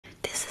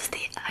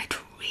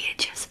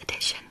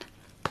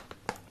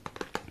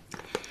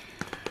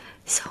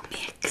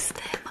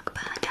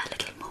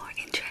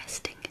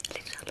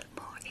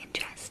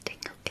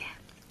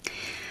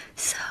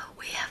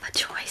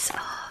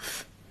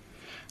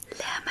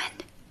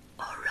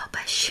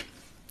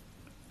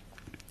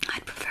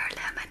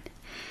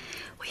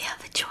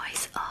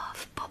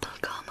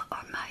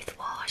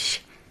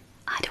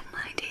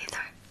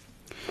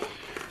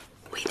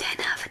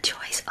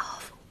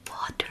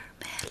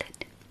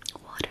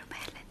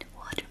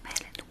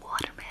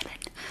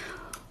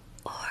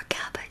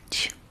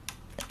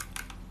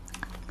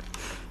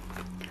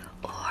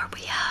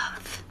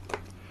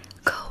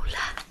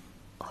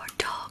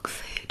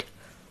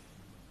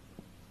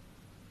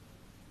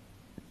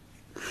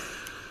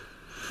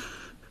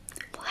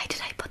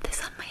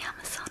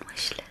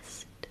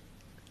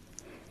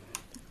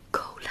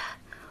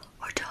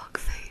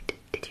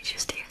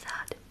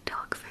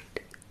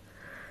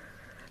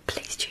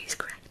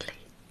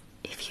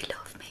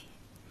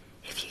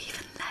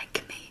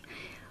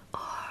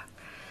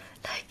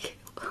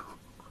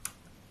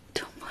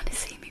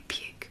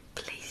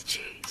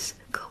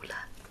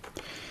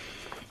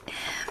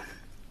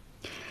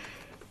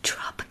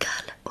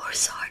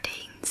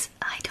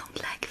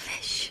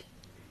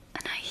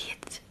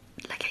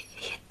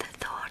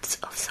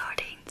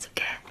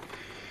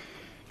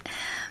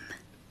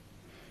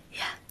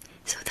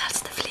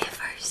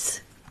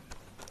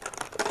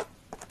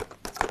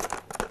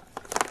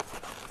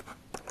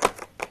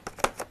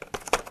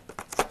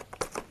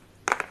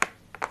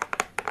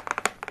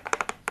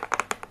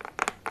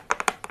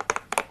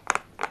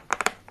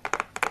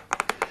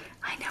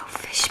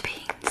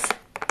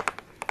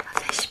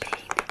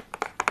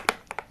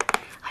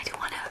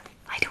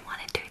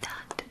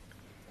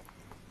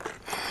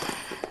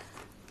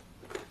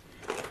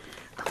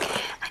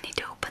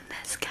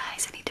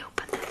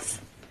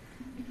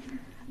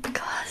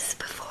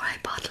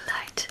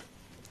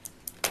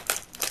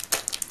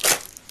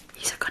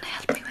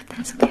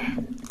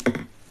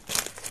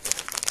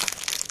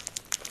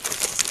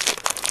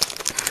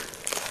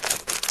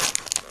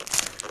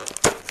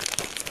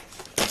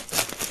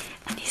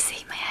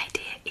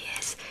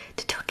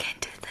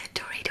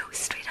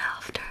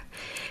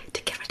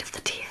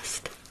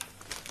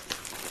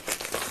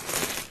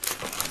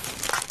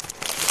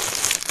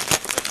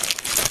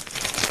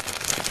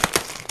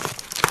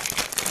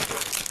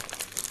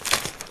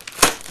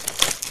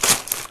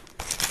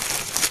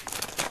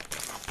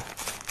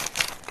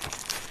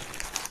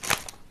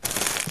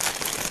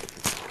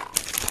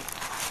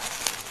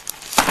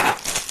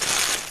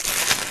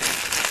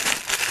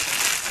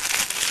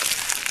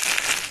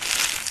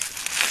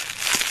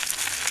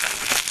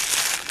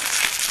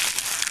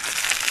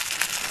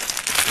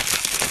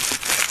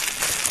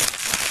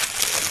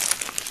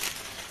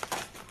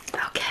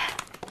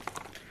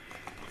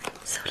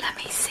let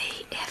me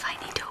see if I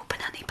need to open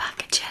any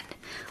packaging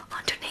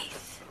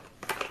underneath.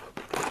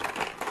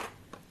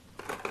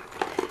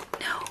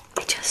 No,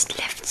 it just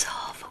lifts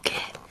off,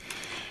 okay?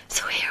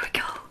 So here we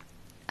go.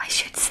 I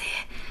should say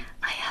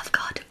I have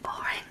got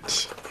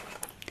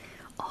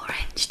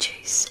orange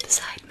juice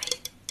beside me.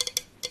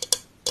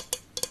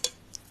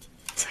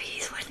 So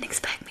you wouldn't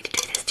expect me to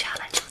do this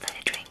challenge without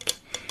a drink,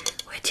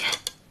 would you?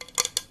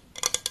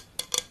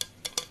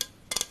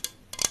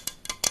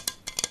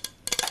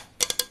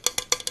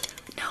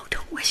 No,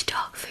 don't wish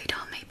dog food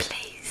on me,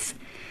 please.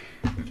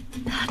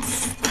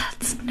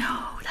 That's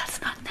not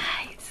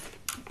nice.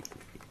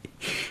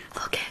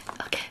 Okay.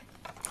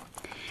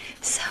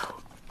 So,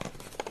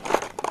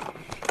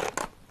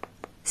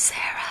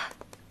 Sarah,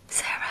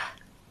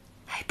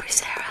 Hyper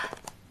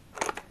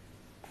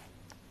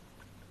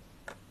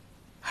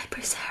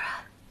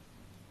Sarah,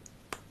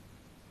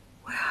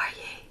 where are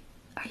you?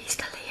 Are you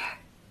still here?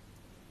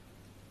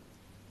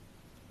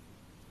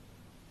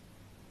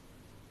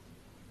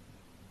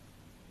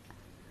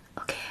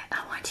 Okay,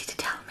 I want you to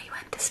tell me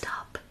when to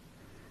stop.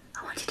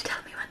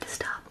 Tell me when to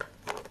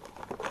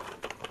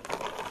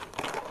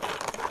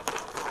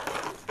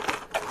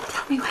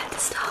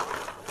stop.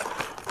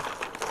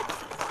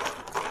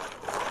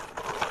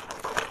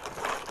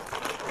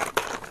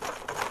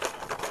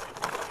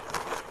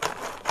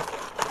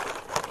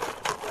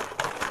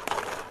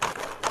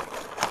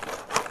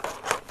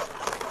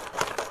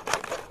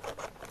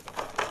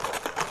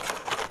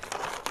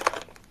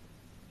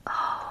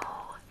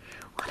 Oh,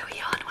 what are we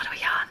on?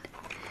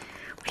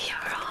 We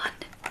are on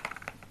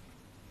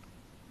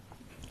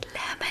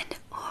lemon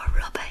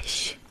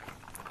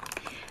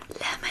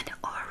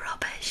or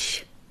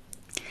rubbish.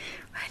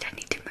 Right, I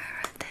need to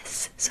mirror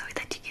this so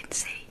that you can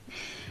see.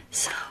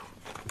 So,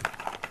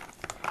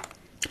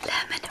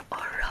 lemon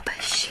or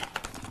rubbish.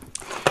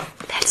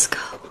 Let's go.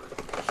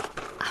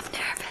 I'm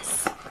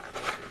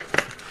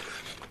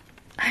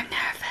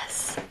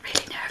nervous.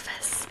 Really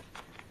nervous.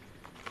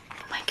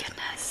 Oh my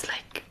goodness,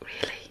 like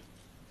really.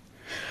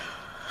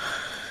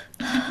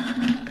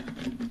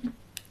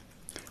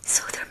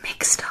 So they're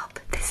mixed up.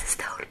 This is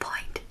the whole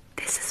point.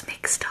 This is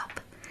mixed up.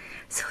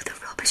 So the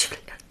rubbish,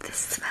 this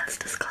smells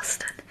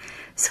disgusting.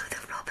 So the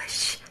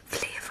rubbish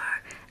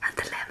flavour and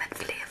the lemon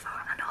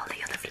flavour and all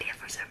the other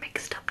flavours are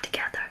mixed up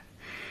together.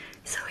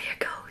 So here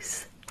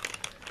goes.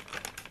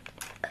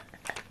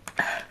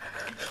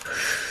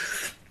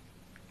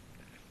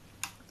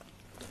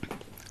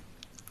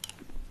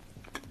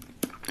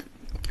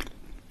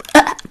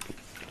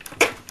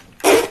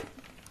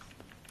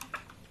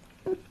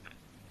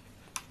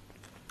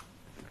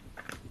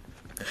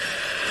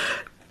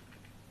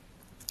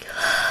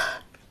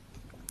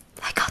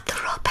 I got the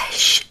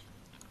rubbish.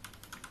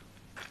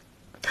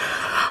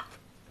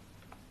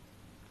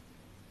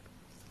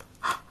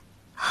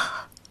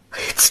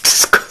 It's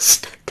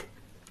disgusting.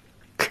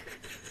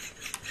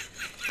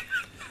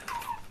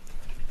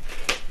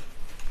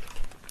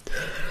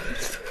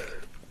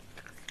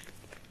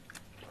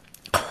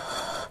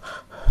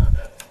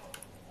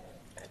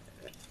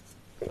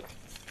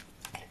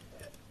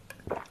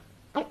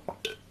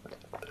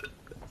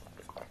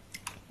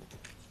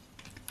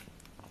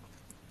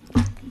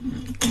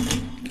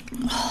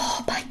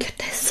 Oh my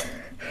goodness.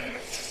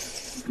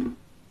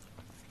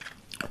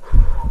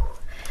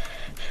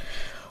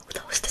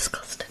 That was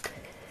disgusting.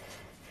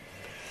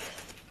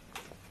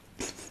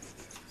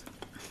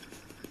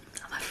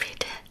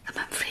 I'm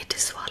afraid to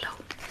swallow.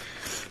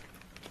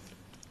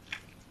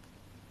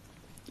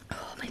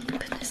 Oh my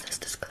goodness, that's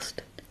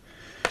disgusting.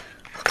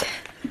 Okay.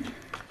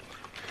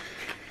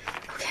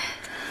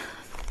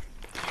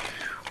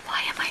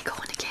 Why am I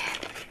going again?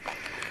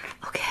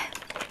 Okay.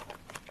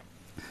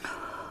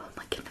 Oh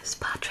my goodness,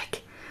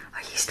 Patrick,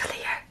 are you still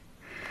here?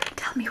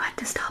 Tell me when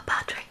to stop,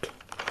 Patrick.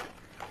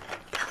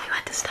 Tell me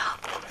when to stop.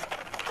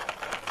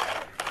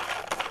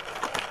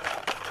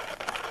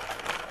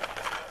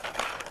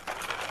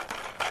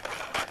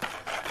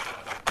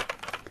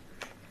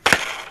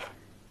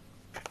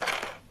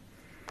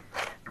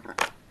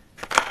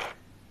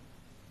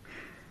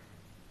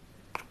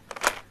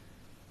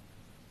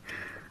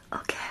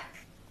 Okay.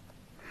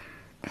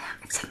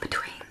 It's in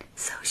between.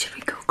 So should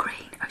we go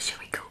green or should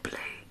we go blue?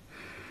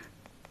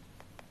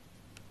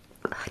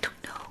 I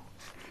don't know.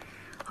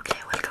 Okay,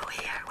 we'll go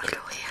here.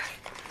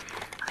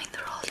 I mean,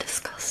 they're all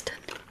disgusting.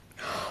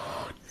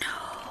 Oh, no.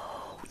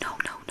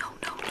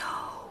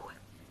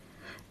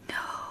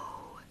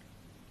 No.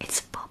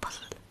 It's bubble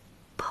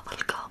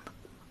gum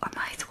or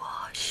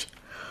mouthwash.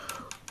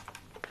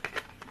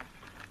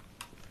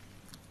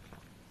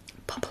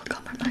 Bubble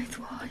gum or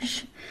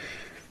mouthwash.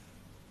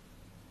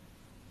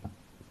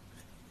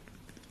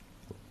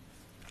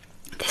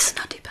 This is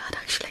not too bad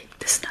actually.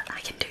 I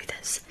can do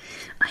this.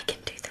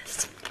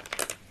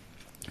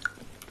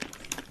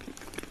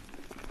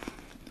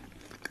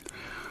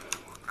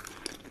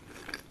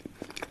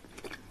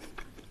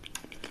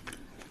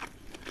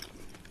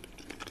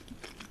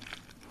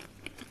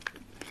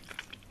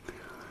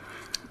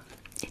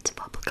 It's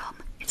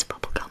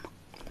bubble gum.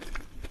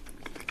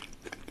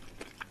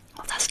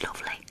 Oh, that's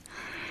lovely.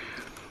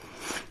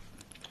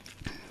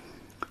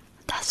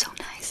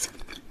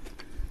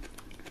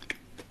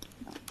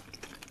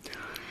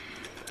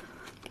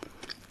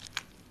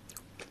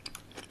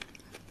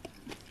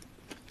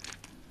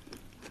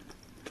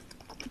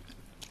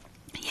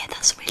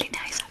 smells really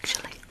nice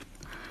actually.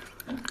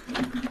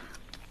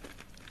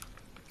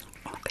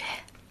 Okay,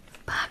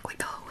 back we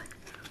go.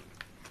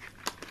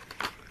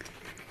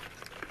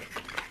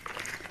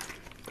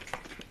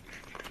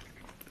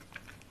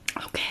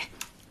 Okay,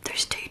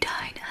 there's 2 down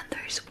and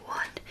there's 1,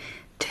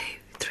 2,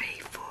 3,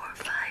 4,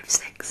 5,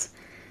 6.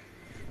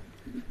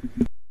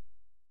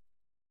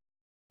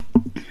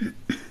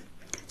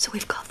 So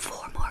we've got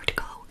 4 more to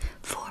go.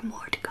 4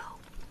 more to go.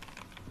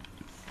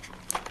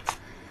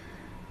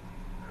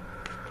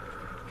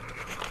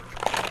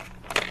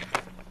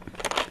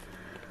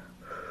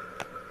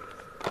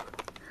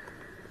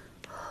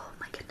 Oh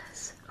my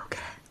goodness. Okay.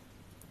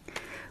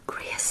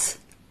 Grace.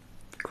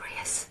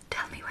 Grace,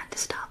 tell me when to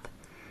stop.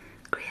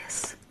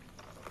 Grace.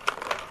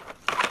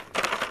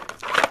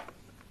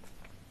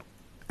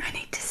 I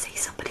need to see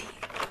somebody.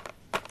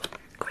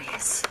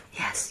 Grace.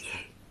 Yes, you.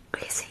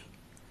 Gracie.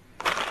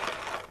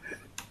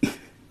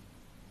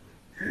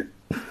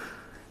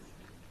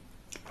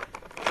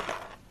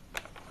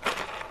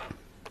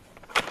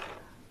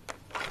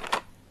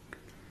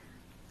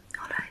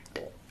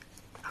 Alright.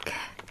 Okay.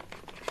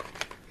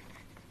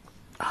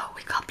 Oh,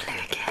 we got blue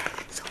again,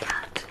 so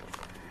can't.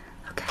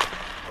 Okay.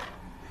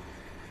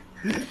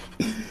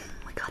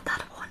 We got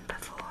that one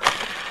before.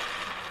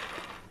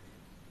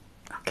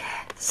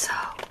 Okay, so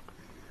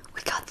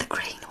we got the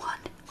green one.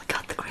 We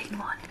got the green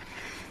one.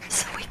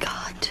 So we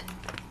got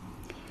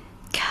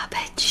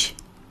cabbage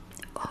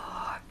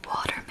or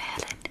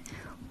watermelon,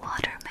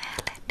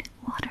 watermelon,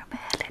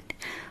 watermelon,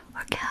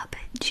 or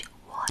cabbage,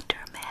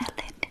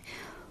 watermelon,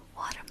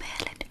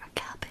 watermelon, or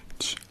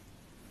cabbage.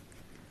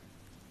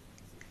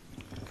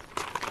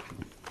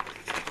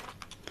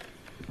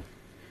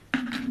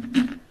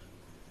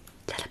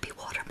 Let it be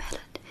watermelon.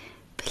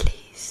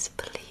 Please,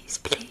 please,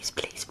 please,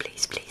 please,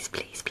 please, please, please,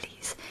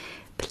 please,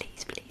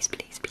 please, please,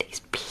 please,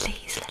 please,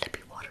 please let it be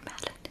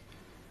watermelon.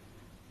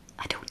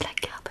 I don't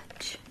like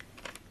cabbage.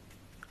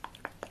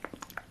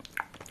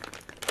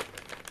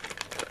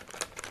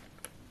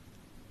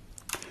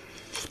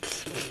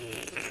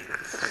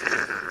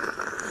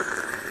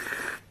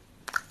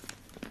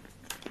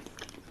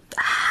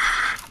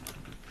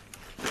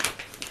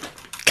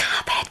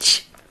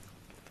 Cabbage.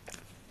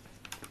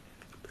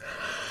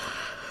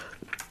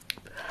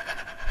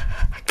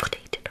 I could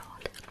eat it all.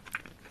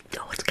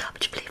 Oh, it's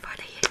cabbage flavour.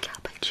 I hate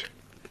cabbage.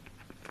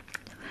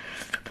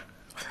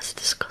 Oh, that's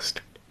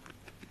disgusting.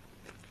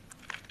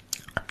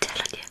 I'm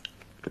telling you.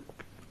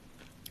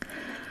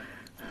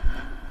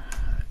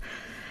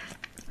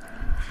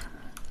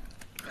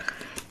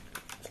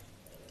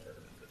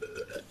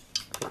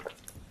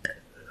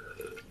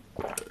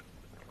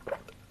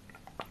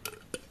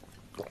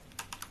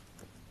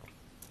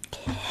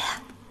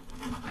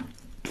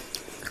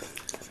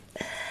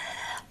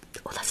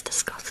 Oh, that's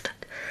disgusting.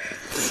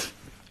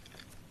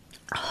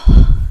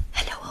 Oh,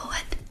 hello,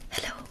 Owen.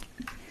 Hello.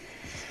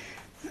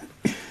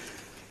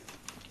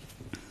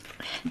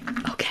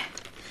 Okay,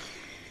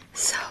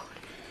 so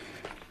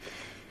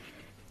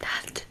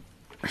that,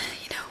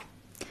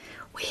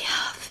 we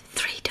have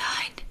 3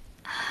 down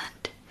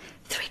and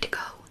 3 to go.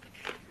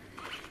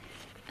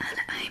 And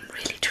I'm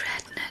really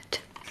dreading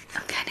it.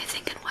 I'm kind of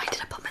thinking, why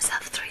did I put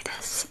myself through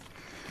this?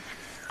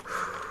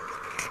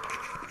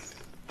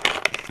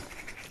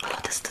 Oh,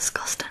 that's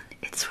disgusting.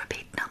 It's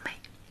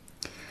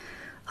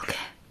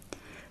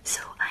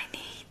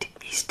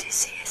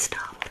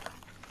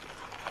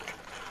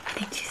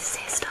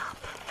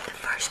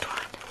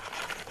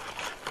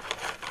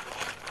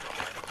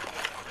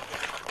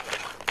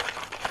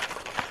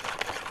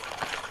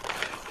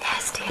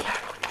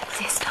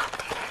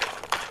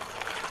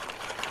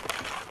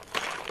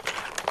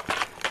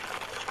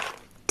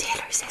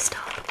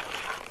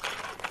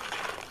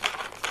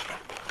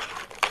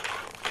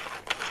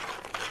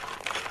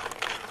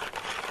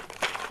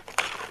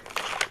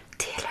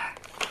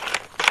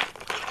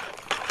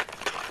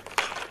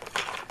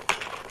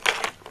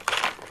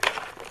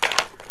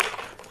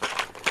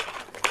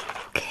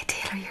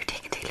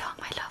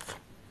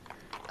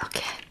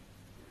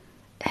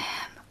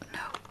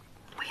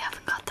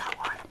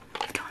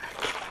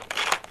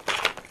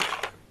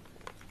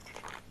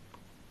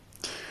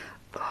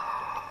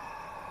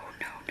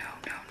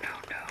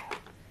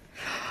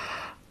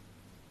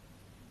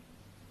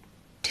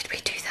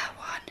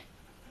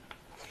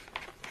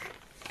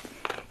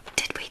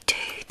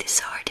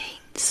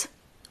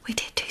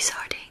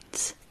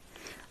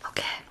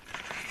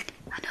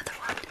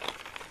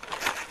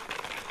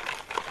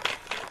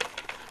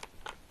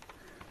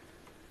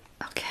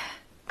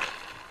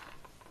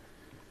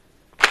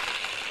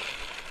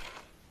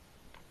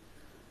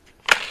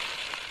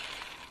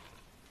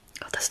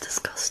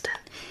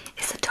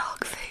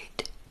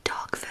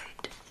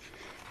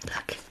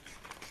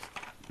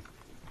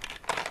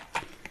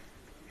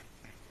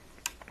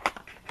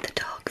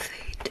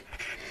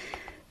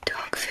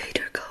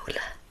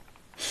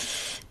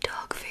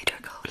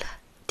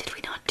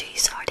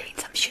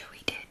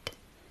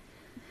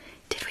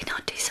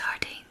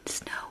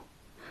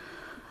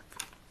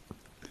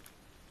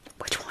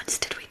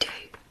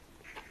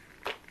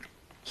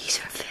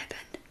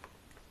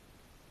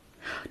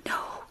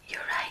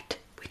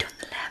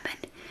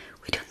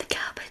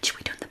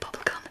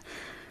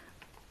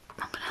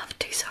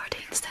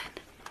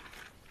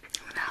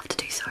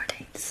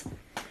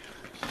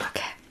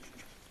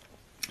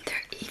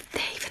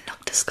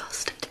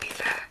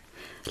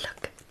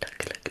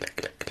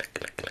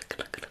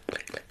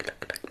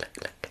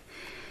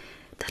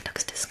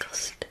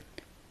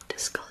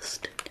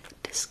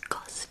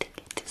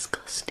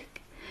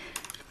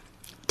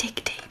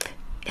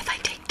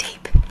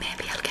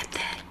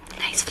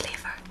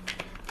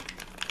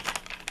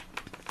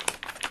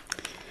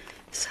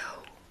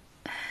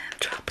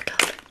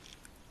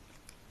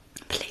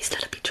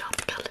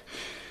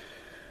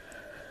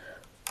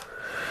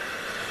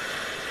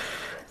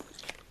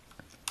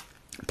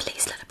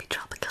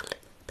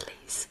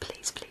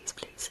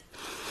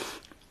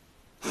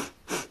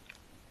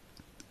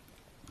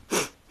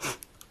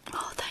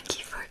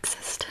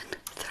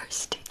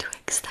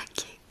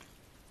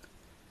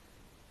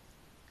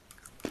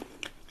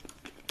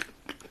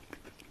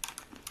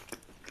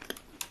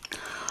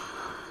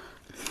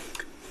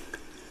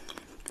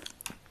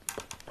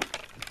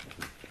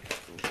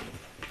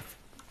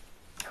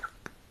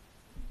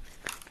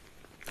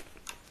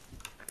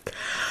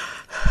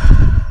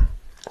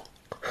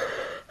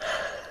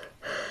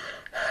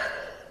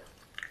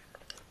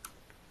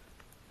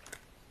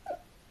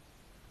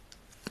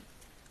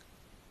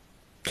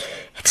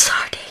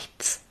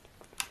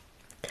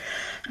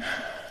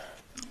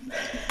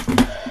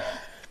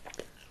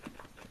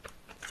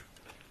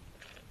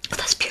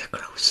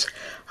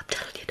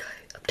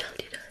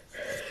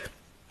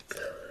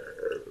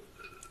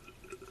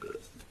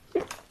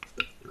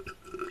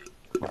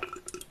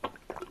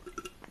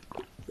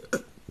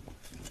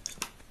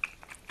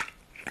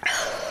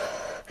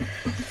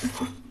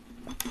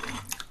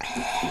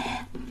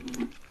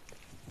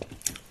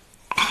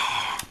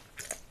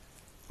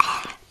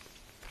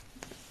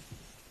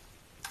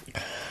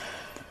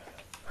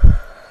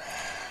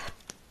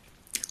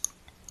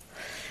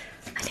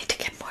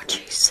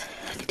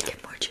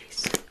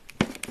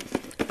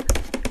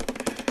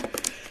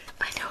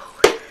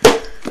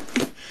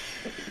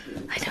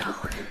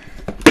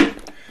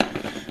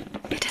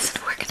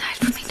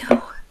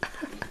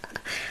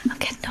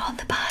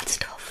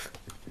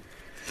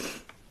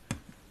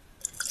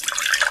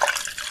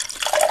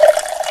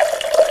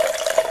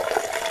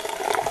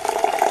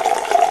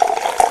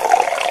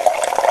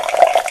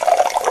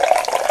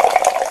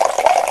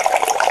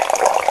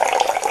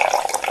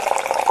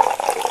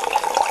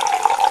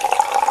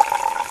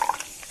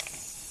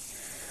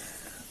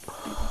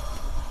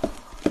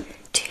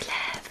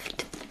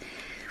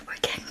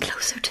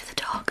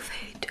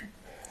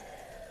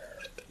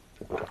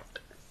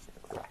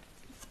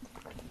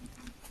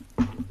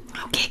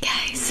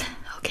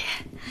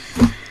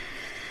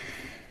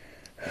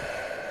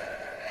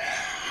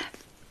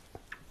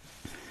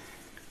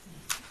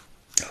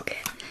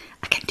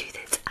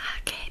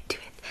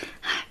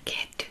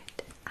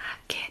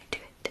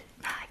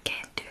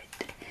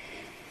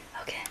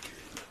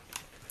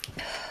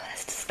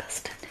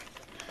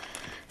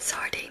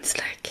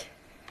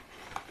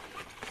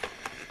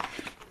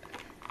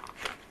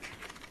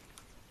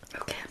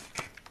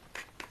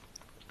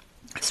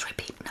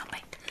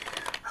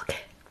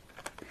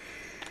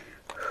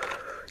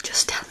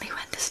Just tell me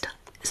when to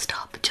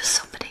stop. Just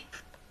somebody.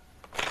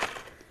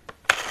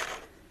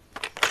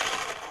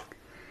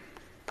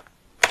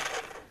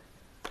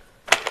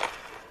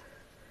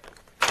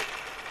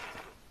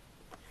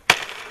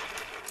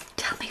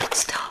 Tell me when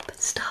stop.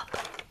 Stop.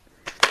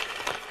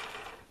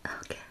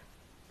 Okay.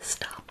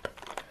 Stop.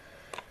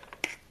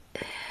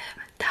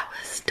 That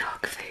was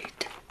dog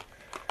food.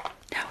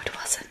 No, it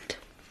wasn't.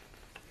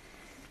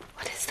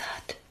 What is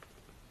that?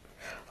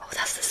 Oh,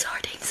 that's the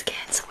sardines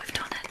again, so we've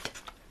done it.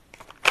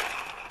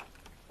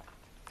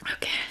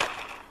 Okay.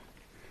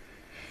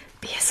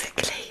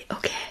 Basically,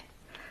 okay.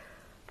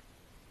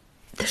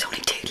 There's only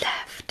 2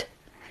 left.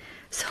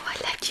 So I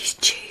let you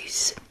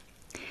choose.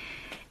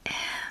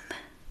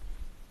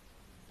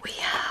 We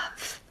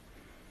have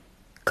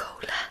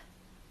cola,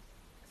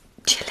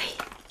 chili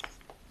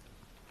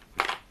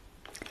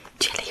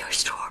or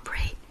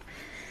strawberry.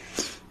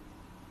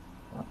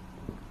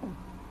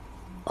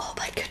 Oh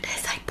my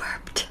goodness, I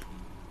burped.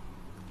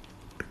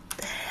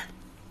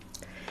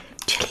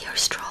 Chili or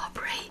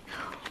strawberry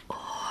or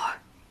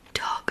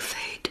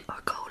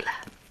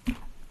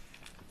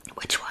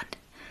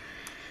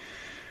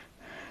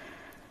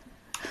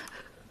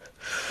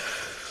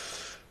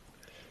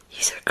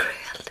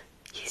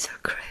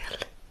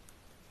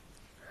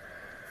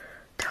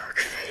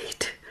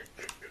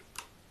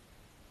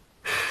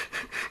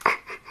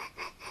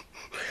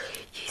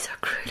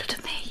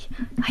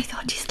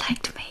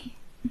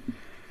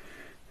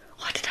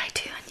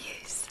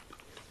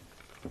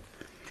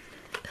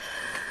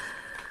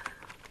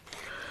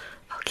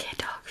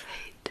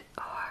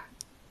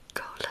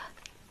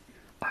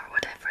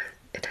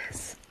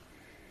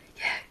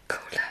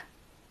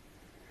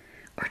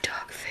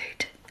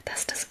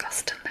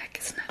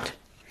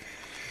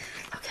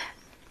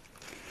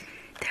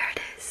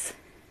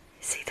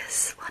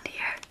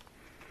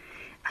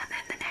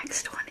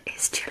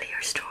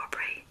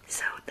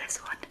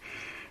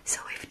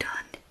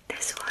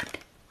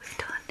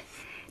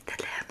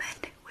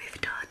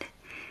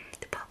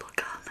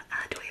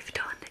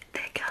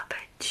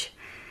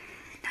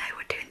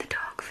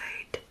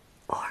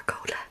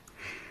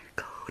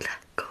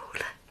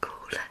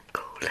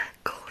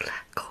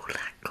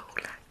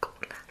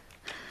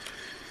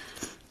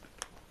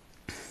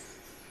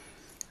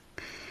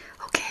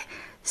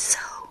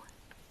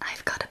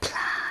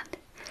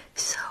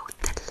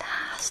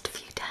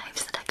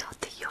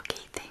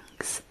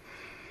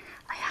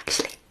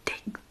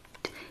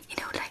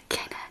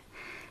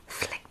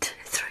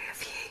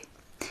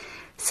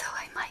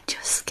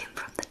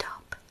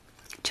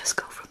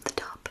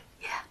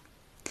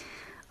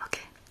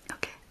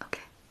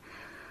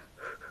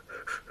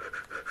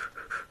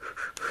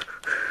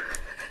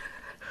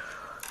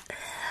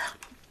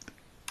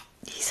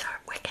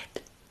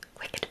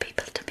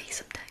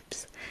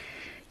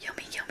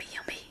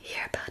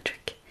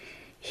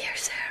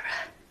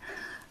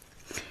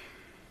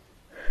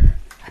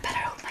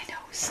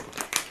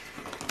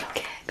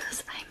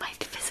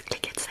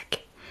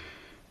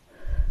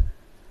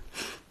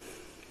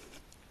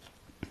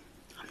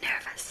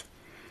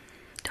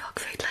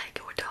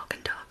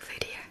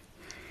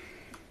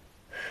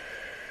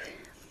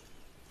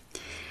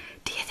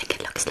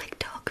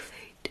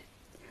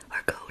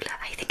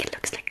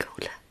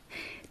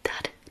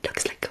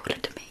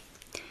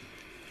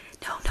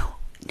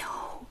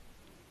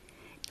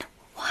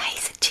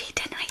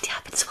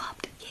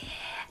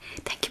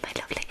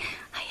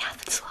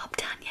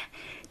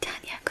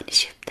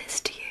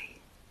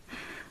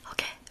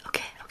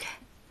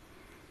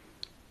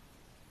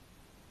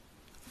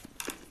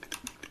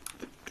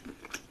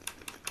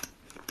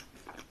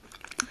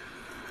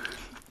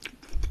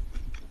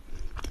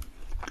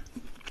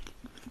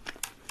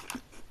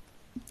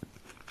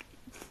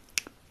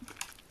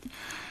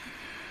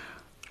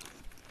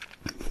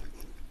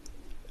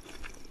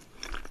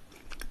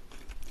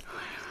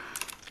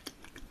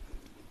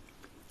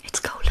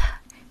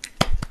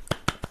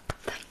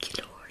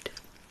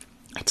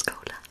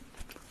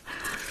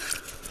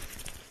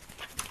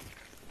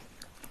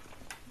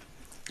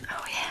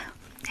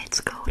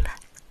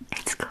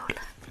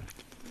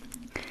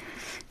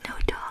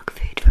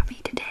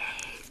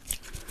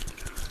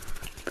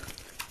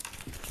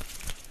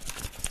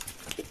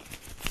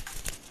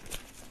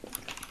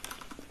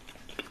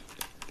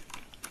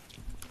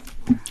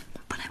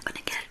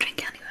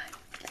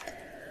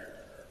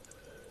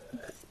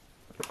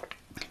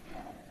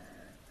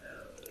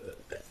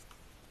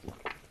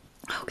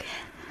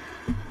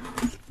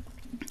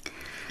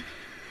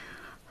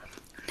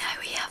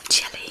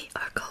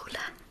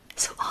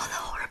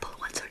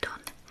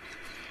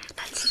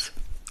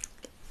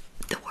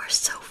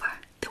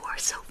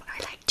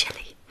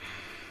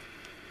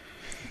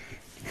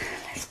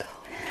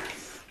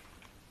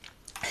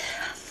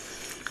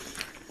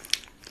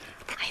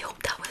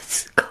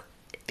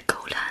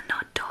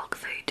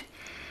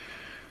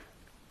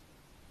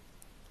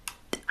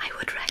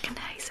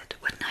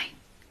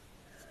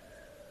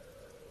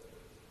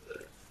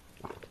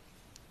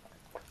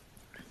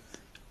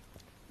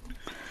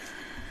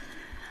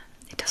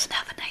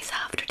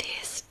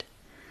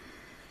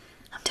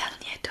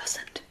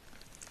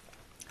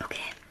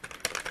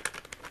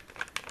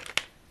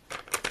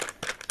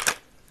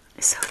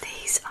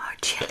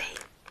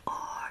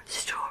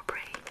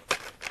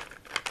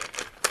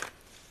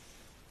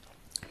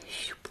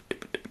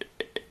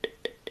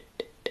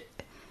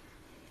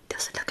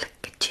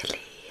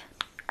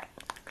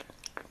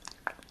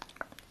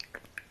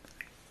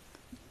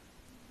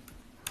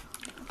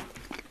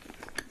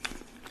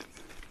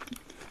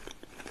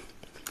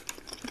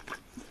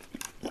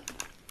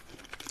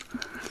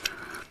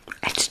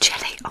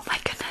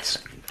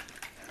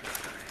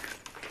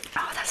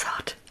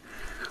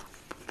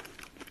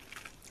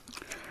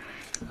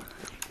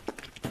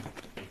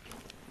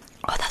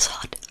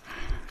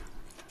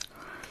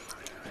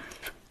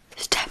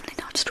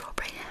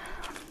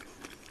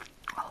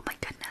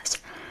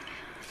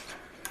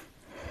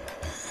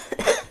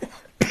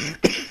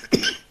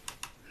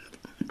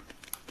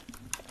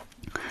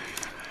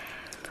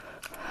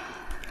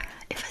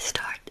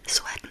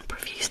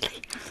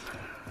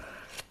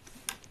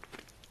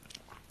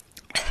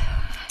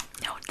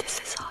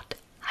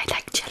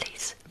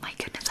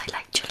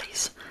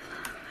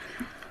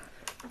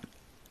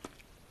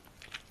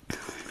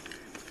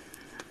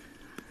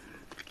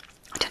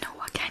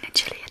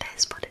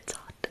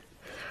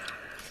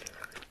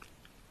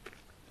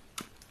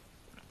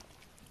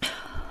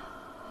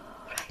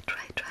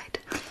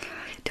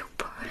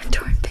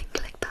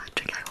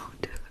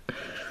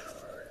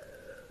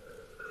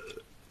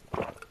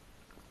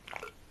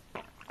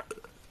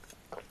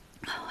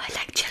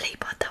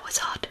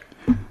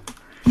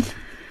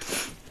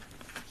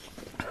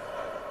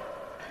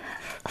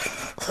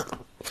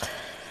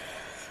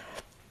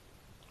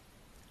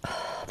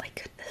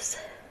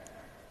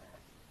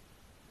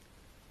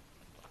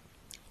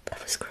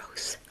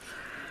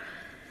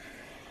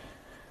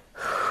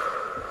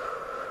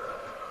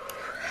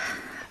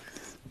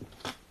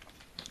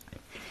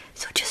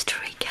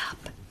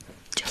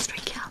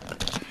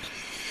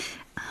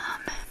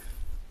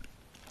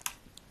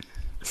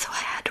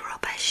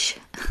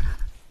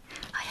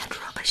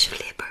rubbish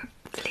flavour.